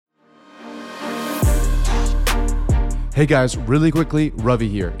Hey guys, really quickly, Ravi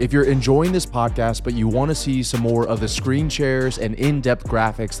here. If you're enjoying this podcast, but you want to see some more of the screen shares and in-depth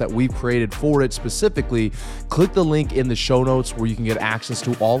graphics that we've created for it specifically, click the link in the show notes where you can get access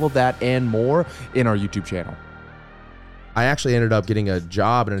to all of that and more in our YouTube channel. I actually ended up getting a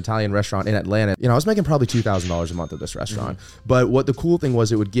job at an Italian restaurant in Atlanta. I was making probably $2,000 a month at this restaurant. But what the cool thing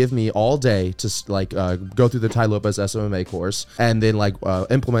was, it would give me all day to go through the Tai Lopez SMMA course and then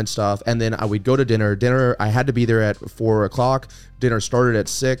implement stuff. And then we'd go to dinner. I had to be there at 4 o'clock. Dinner started at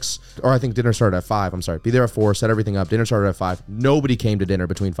 6, or I think dinner started at 5. I'm sorry. Be there at 4, set everything up. Dinner started at 5. Nobody came to dinner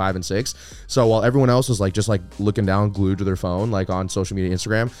between 5 and 6. So while everyone else was just looking down, glued to their phone, on social media,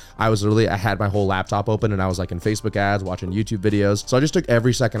 Instagram, I had my whole laptop open and I was in Facebook ads, watching YouTube videos. So I just took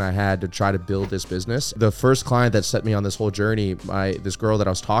every second I had to try to build this business. The first client that set me on this whole journey, this girl that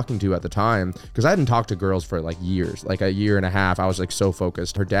I was talking to at the time, because I hadn't talked to girls for years, a year and a half. I was so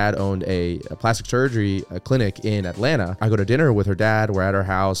focused. Her dad owned a plastic surgery clinic in Atlanta. I go to dinner with her dad. We're at her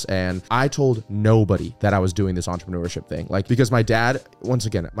house, and I told nobody that I was doing this entrepreneurship thing. Because my dad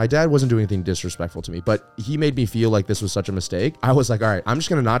wasn't doing anything disrespectful to me, but he made me feel like this was such a mistake. I was like, all right, I'm just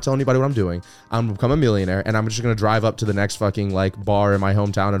gonna not tell anybody what I'm doing. I'm gonna become a millionaire, and I'm just gonna drive up to the next fucking bar in my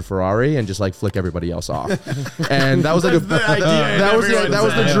hometown in Ferrari and just flick everybody else off. And that was that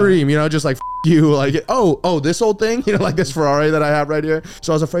was the dream, just F you, this old thing, this Ferrari that I have right here.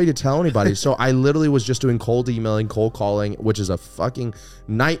 So I was afraid to tell anybody. So I literally was just doing cold emailing, cold calling, which is a fucking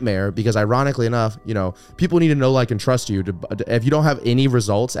nightmare because ironically enough, people need to know, and trust you. If you don't have any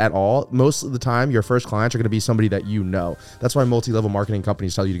results at all, most of the time your first clients are going to be somebody that you know. That's why multi-level marketing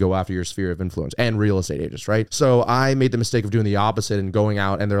companies tell you to go after your sphere of influence, and real estate agents, right? So I made the mistake of doing the opposite and going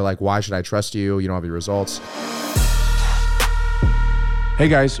out, and they're like, why should I trust you? You don't have your results. Hey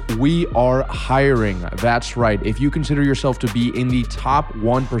guys, we are hiring. That's right. If you consider yourself to be in the top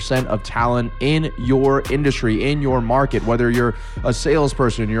 1% of talent in your industry, in your market, whether you're a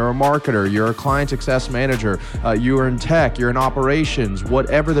salesperson, you're a marketer, you're a client success manager, you're in tech, you're in operations,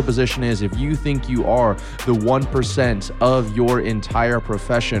 whatever the position is, if you think you are the 1% of your entire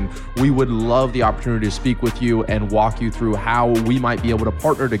profession, we would love the opportunity to speak with you and walk you through how we might be able to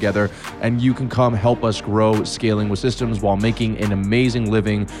partner together, and you can come help us grow Scaling with Systems while making an amazing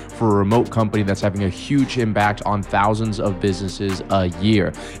living for a remote company that's having a huge impact on thousands of businesses a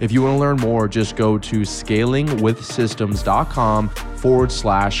year. If you want to learn more, just go to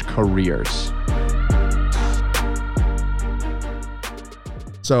scalingwithsystems.com/careers.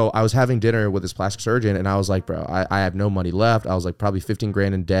 So I was having dinner with this plastic surgeon, and I was like, bro, I have no money left. I was probably 15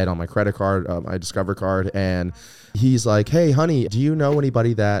 grand in debt on my credit card, my Discover card. And he's like, hey, honey, do you know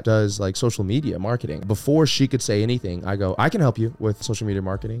anybody that does social media marketing? Before she could say anything, I go, I can help you with social media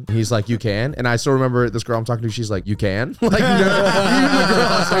marketing. He's like, you can? And I still remember this girl I'm talking to, she's like, you can? No, the girl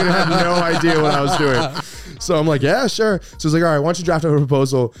had no idea what I was doing. So I'm like, yeah, sure. So he's like, all right, why don't you draft up a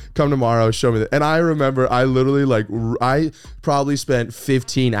proposal, come tomorrow, show me that. And I remember I literally I probably spent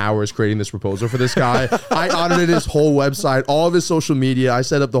 15 hours creating this proposal for this guy. I audited his whole website, all of his social media. I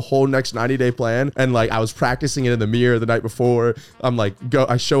set up the whole next 90-day plan. And I was practicing it in the mirror the night before.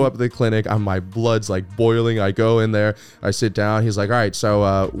 I show up at the clinic. My blood's boiling. I go in there, I sit down. He's like, all right,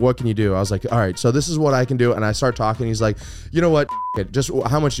 so what can you do? I was like, all right, so this is what I can do. And I start talking. He's like, you know what? Just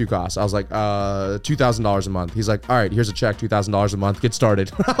how much do you cost? I was like, $2,000 a month. He's like, all right, here's a check, $2,000 a month. Get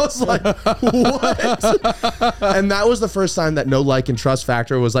started. I was like, what? And that was the first time that no like and trust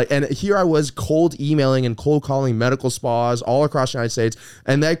factor was and here I was cold emailing and cold calling medical spas all across the United States,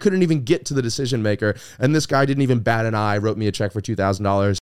 and I couldn't even get to the decision maker. And this guy didn't even bat an eye, wrote me a check for $2,000.